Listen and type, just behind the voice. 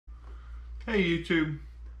Hey YouTube,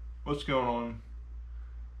 what's going on?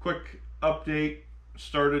 Quick update.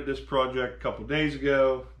 Started this project a couple days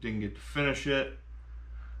ago, didn't get to finish it.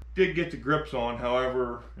 Did get the grips on,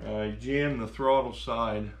 however, I jammed the throttle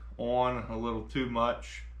side on a little too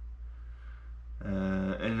much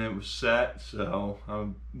and it was set, so I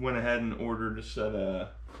went ahead and ordered a set of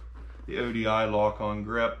the ODI lock-on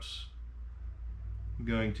grips. I'm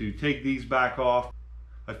going to take these back off.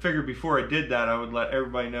 I figured before I did that I would let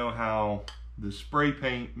everybody know how the spray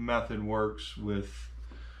paint method works with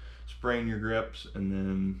spraying your grips and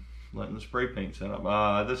then letting the spray paint set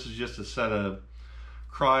up. This is just a set of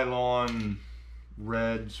Krylon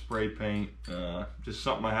red spray paint, just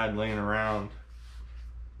something I had laying around.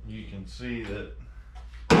 You can see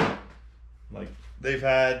that like they've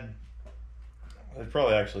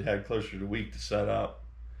probably actually had closer to a week to set up,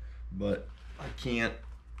 but I can't,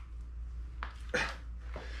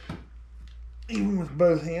 even with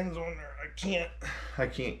both hands on there, I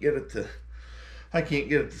can't get it to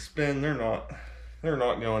spin. They're not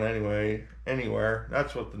going anywhere.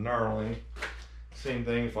 That's what the knurling. Same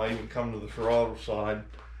thing if I even come to the throttle side,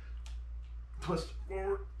 twist it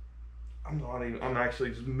forward. I'm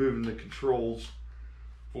actually just moving the controls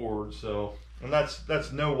forward. So, and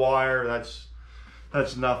that's no wire.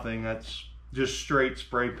 That's nothing. That's just straight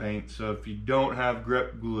spray paint. So if you don't have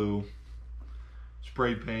grip glue,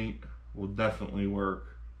 spray paint will definitely work.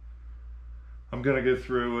 I'm gonna go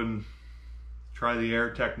through and try the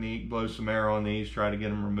air technique, blow some air on these, try to get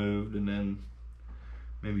them removed, and then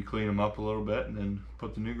maybe clean them up a little bit and then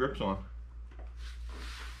put the new grips on.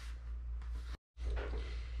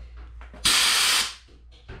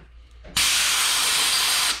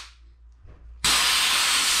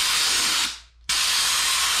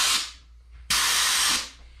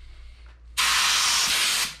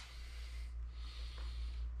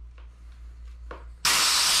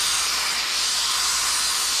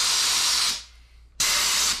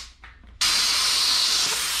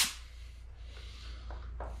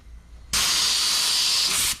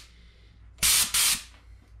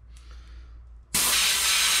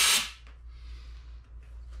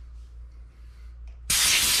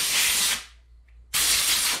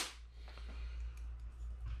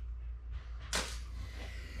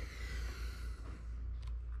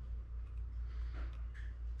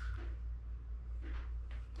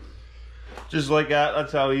 Just like that,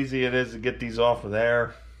 that's how easy it is to get these off of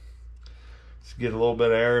there. Just get a little bit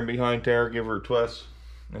of air in behind there, give her a twist.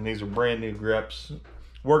 And these are brand new grips.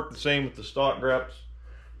 Work the same with the stock grips.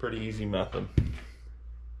 Pretty easy method.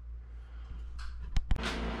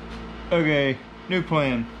 Okay, new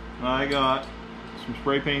plan. I got some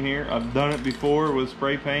spray paint here. I've done it before with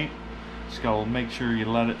spray paint. Just gotta make sure you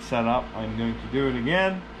let it set up. I'm going to do it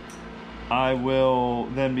again. I will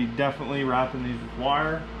then be definitely wrapping these with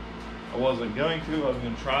wire. I wasn't going to. I was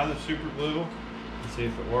going to try the super glue and see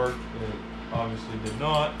if it worked. It obviously did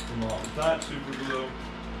not. Not with that super glue.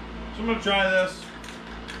 So I'm going to try this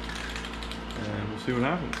and we'll see what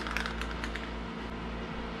happens.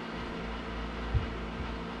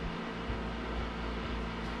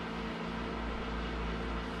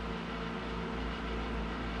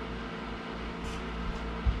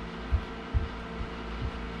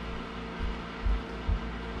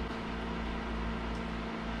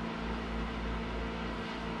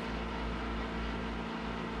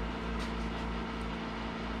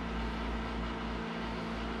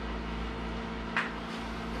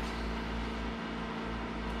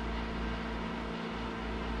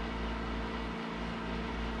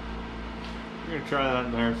 I'm gonna try that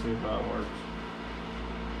in there and see if that works.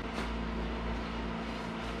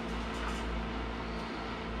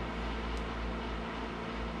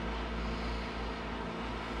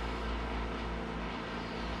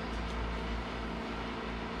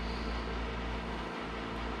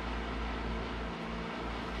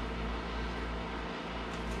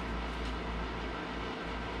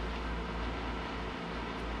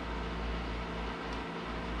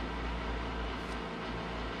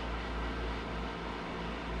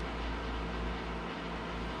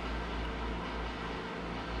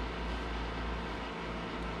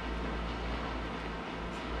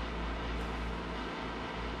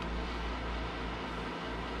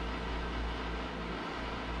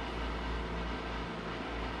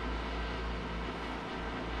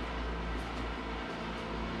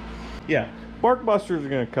 Yeah, bark busters are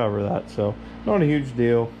going to cover that, so not a huge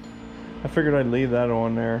deal. I figured I'd leave that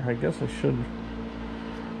on there. I guess I should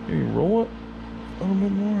maybe roll it a little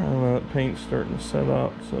bit more. I don't know, that paint's starting to set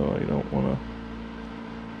up, so I don't want to.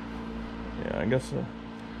 Yeah, I guess the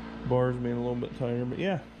bars being a little bit tighter, but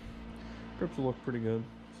yeah, grips will look pretty good,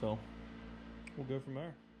 so we'll go from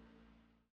there.